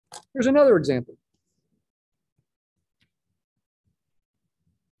Here's another example.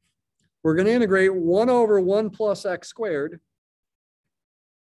 We're going to integrate 1 over 1 plus x squared.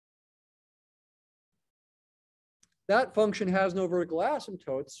 That function has no vertical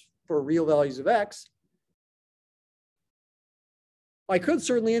asymptotes for real values of x. I could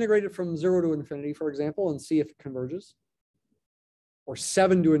certainly integrate it from 0 to infinity, for example, and see if it converges. Or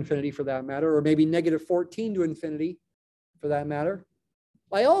 7 to infinity for that matter, or maybe negative 14 to infinity for that matter.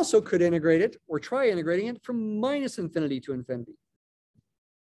 I also could integrate it or try integrating it from minus infinity to infinity.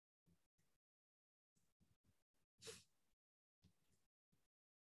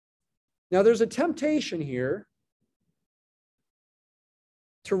 Now there's a temptation here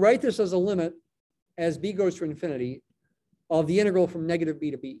to write this as a limit as b goes to infinity of the integral from negative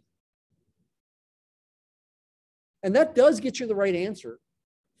b to b. And that does get you the right answer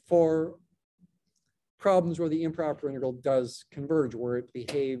for problems where the improper integral does converge, where it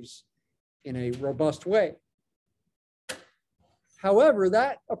behaves in a robust way. However,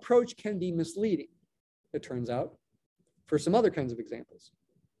 that approach can be misleading, it turns out, for some other kinds of examples.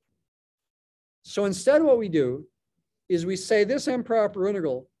 So instead, what we do is we say this improper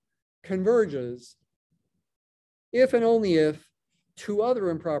integral converges if and only if two other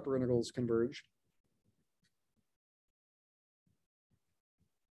improper integrals converge.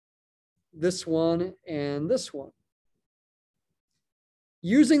 This one and this one.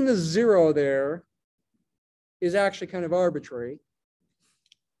 Using the 0 there is actually kind of arbitrary.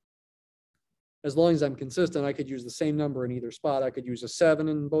 As long as I'm consistent, I could use the same number in either spot. I could use a 7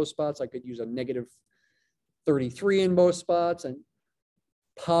 in both spots. I could use a negative 33 in both spots and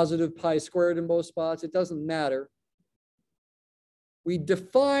positive pi squared in both spots. It doesn't matter. We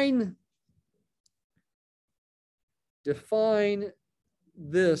define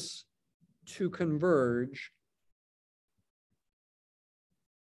this to converge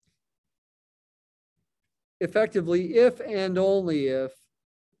effectively if and only if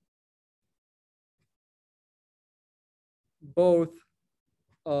both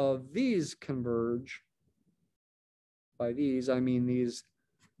of these converge. By these, I mean these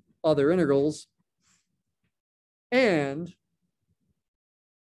other integrals. And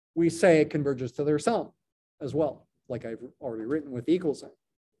we say it converges to their sum as well, like I've already written with the equal sign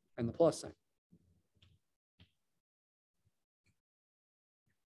and the plus sign.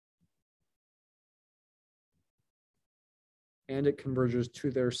 And it converges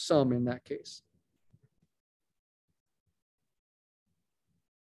to their sum in that case.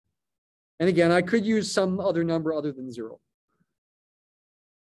 And again, I could use some other number other than 0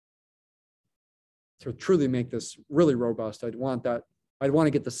 to truly make this really robust. I'd want to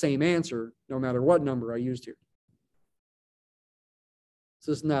get the same answer no matter what number I used here.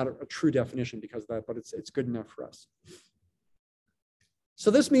 So this is not a true definition because of that, but it's good enough for us. So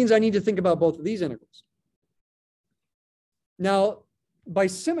this means I need to think about both of these integrals. Now, by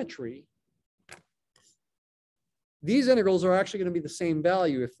symmetry, these integrals are actually going to be the same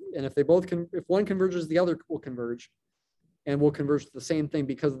value. If one converges, the other will converge, and will converge to the same thing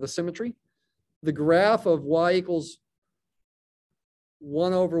because of the symmetry. The graph of y equals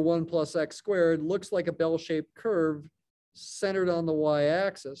 1 over 1 plus x squared looks like a bell-shaped curve centered on the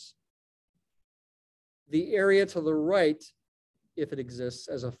y-axis. The area to the right, if it exists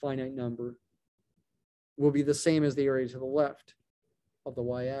as a finite number, will be the same as the area to the left of the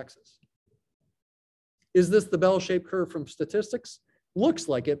y-axis. Is this the bell-shaped curve from statistics? Looks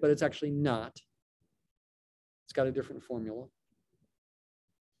like it, but it's actually not. It's got a different formula.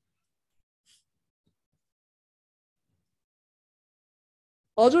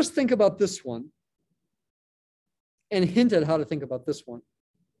 I'll just think about this one and hint at how to think about this one.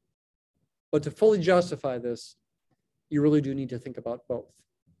 But to fully justify this, you really do need to think about both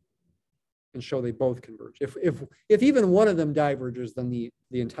and show they both converge. If even one of them diverges, then the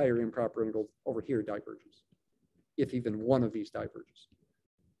entire improper integral over here diverges, if even one of these diverges.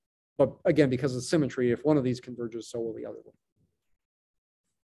 But again, because of symmetry, if one of these converges, so will the other one.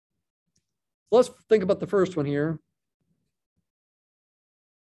 Let's think about the first one here.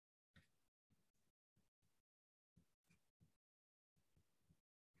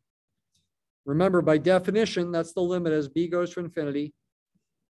 Remember, by definition, that's the limit as b goes to infinity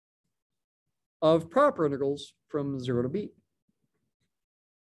of proper integrals from 0 to b.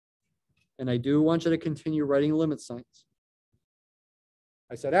 And I do want you to continue writing limit signs.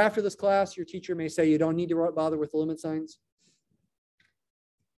 I said after this class, your teacher may say you don't need to bother with the limit signs.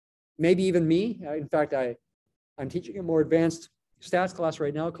 Maybe even me. In fact, I'm teaching a more advanced stats class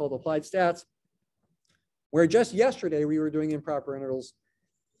right now called Applied Stats, where just yesterday we were doing improper integrals.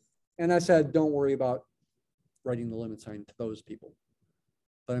 And I said, don't worry about writing the limit sign to those people.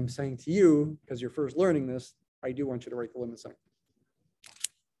 But I'm saying to you, because you're first learning this, I do want you to write the limit sign.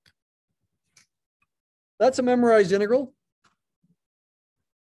 That's a memorized integral.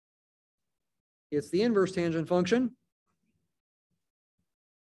 It's the inverse tangent function.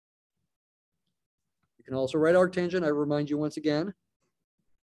 You can also write arctangent. I remind you once again.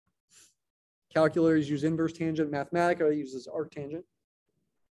 Calculators use inverse tangent. Mathematica uses arctangent.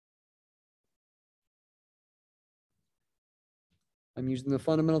 I'm using the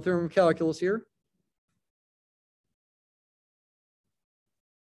fundamental theorem of calculus here.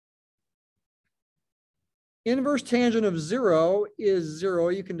 Inverse tangent of 0 is 0.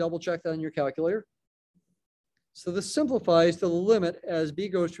 You can double check that on your calculator. So this simplifies to the limit as b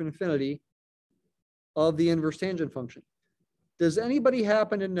goes to infinity of the inverse tangent function. Does anybody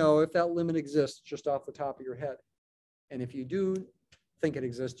happen to know if that limit exists just off the top of your head? And if you do think it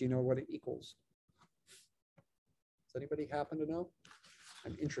exists, do you know what it equals? Does anybody happen to know?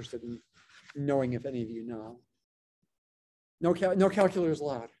 I'm interested in knowing if any of you know. No calculators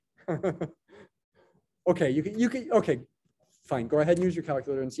allowed. Okay, you can, okay, fine. Go ahead and use your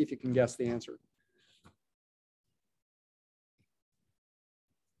calculator and see if you can guess the answer.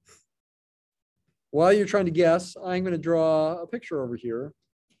 While you're trying to guess, I'm going to draw a picture over here.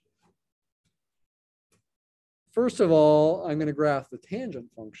 First of all, I'm going to graph the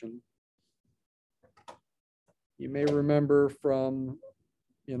tangent function. You may remember from,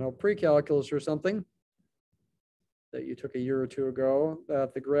 pre-calculus or something that you took a year or two ago,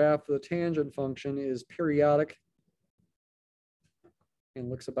 that the graph of the tangent function is periodic and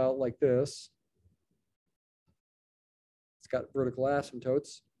looks about like this. It's got vertical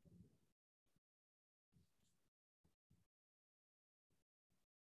asymptotes.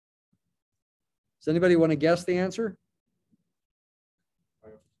 Does anybody want to guess the answer?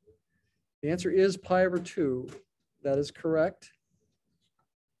 The answer is pi over 2. That is correct.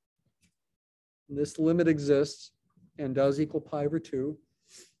 This limit exists and does equal pi over 2,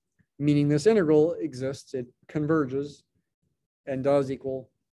 meaning this integral exists, it converges and does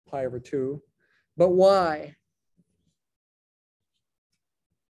equal pi over 2. But why?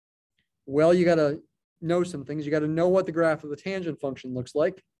 Well, you got to know some things. You got to know what the graph of the tangent function looks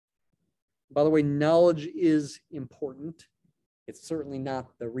like. By the way, knowledge is important. It's certainly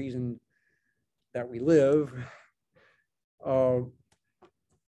not the reason that we live.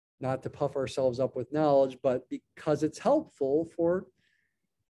 Not to puff ourselves up with knowledge, but because it's helpful for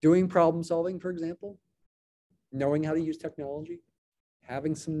doing problem solving, for example, knowing how to use technology,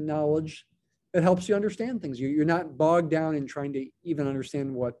 having some knowledge that helps you understand things. You're not bogged down in trying to even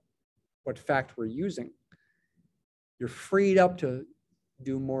understand what fact we're using. You're freed up to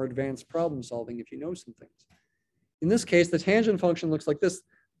do more advanced problem solving if you know some things. In this case, the tangent function looks like this.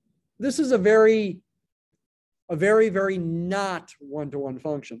 This is a very, very not one-to-one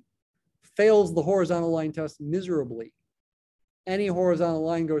function. Fails the horizontal line test miserably. Any horizontal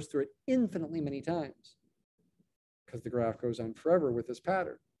line goes through it infinitely many times because the graph goes on forever with this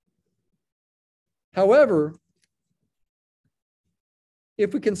pattern. However,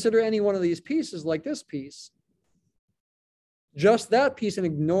 if we consider any one of these pieces like this piece, just that piece and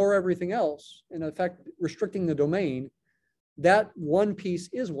ignore everything else, in effect restricting the domain, that one piece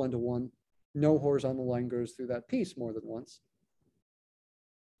is one-to-one. No horizontal line goes through that piece more than once.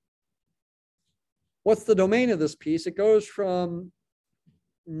 What's the domain of this piece? It goes from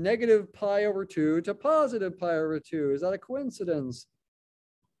negative pi over 2 to positive pi over 2. Is that a coincidence?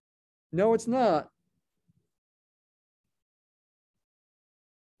 No, it's not.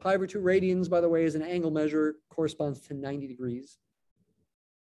 Pi over 2 radians, by the way, is an angle measure, corresponds to 90 degrees.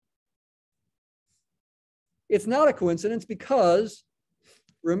 It's not a coincidence because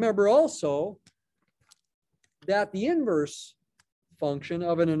remember also that the inverse function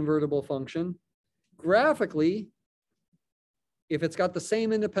of an invertible function, graphically, if it's got the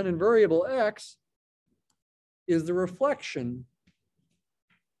same independent variable x, is the reflection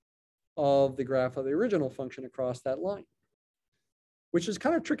of the graph of the original function across that line, which is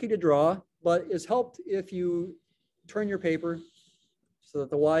kind of tricky to draw, but is helped if you turn your paper so that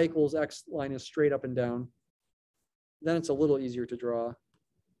the y equals x line is straight up and down. Then it's a little easier to draw.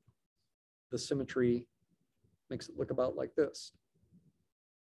 The symmetry makes it look about like this.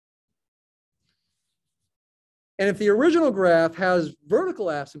 And if the original graph has vertical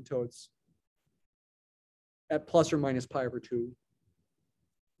asymptotes at plus or minus pi over 2,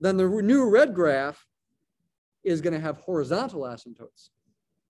 then the new red graph is going to have horizontal asymptotes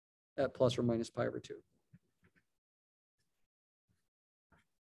at plus or minus pi over 2.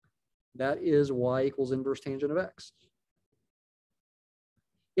 That is y equals inverse tangent of x.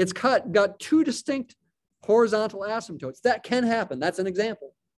 It's got two distinct horizontal asymptotes. That can happen. That's an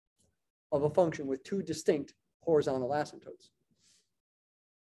example. of a function with two distinct horizontal asymptotes.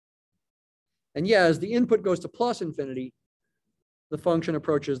 And yeah, as the input goes to plus infinity, the function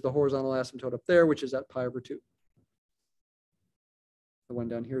approaches the horizontal asymptote up there, which is at pi over 2. The one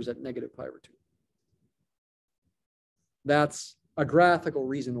down here is at negative pi over 2. That's a graphical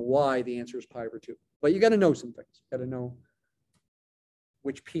reason why the answer is pi over 2. But you got to know some things. You got to know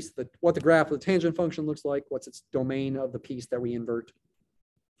which piece, what the graph of the tangent function looks like, what's its domain of the piece that we invert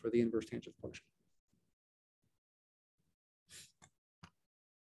for the inverse tangent function.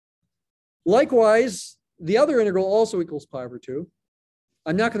 Likewise, the other integral also equals pi over 2.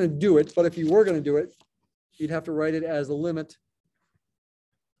 I'm not going to do it, but if you were going to do it, you'd have to write it as the limit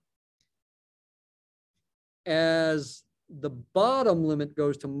as the bottom limit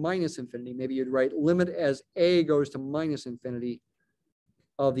goes to minus infinity. Maybe you'd write limit as a goes to minus infinity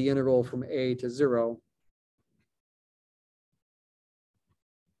of the integral from a to 0.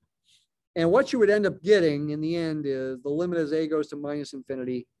 And what you would end up getting in the end is the limit as a goes to minus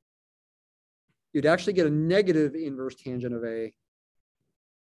infinity. You'd actually get a negative inverse tangent of a,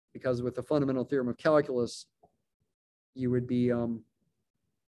 because with the fundamental theorem of calculus, you would be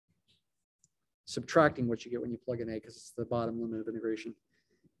subtracting what you get when you plug in a, because it's the bottom limit of integration.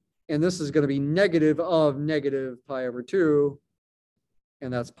 And this is going to be negative of negative pi over 2,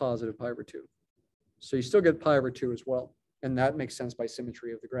 and that's positive pi over 2. So you still get pi over 2 as well. And that makes sense by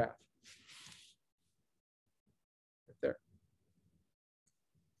symmetry of the graph. Right there.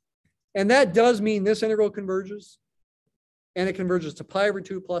 And that does mean this integral converges, and it converges to pi over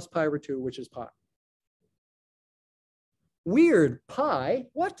 2 plus pi over 2, which is pi. Weird, pi,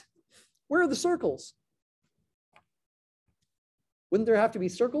 what? Where are the circles? Wouldn't there have to be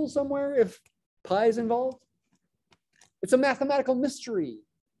circles somewhere if pi is involved? It's a mathematical mystery.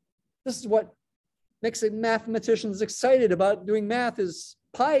 This is what makes mathematicians excited about doing math, is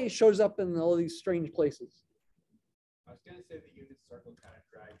pi shows up in all these strange places. I was going to say the unit circle kind of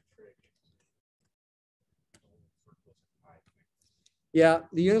drives trig. Yeah,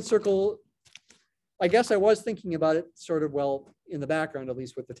 the unit circle, I guess I was thinking about it sort of, well, in the background, at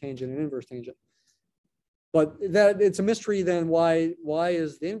least with the tangent and inverse tangent. But that it's a mystery then why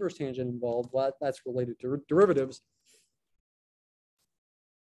is the inverse tangent involved? Well, that's related to derivatives.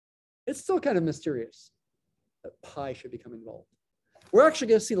 It's still kind of mysterious that pi should become involved. We're actually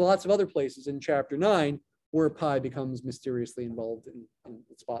going to see lots of other places in chapter 9 where pi becomes mysteriously involved in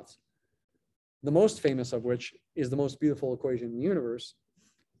spots. The most famous of which is the most beautiful equation in the universe.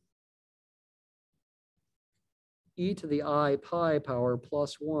 E to the I pi power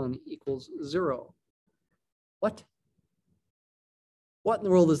plus 1 equals 0. What? What in the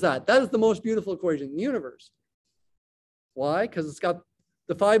world is that? That is the most beautiful equation in the universe. Why? Because it's got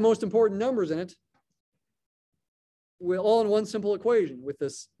the 5 most important numbers in it, all in one simple equation with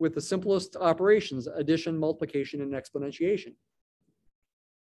the simplest operations: addition, multiplication, and exponentiation.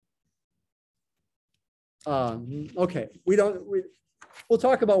 Okay, we'll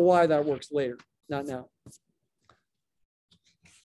talk about why that works later, not now.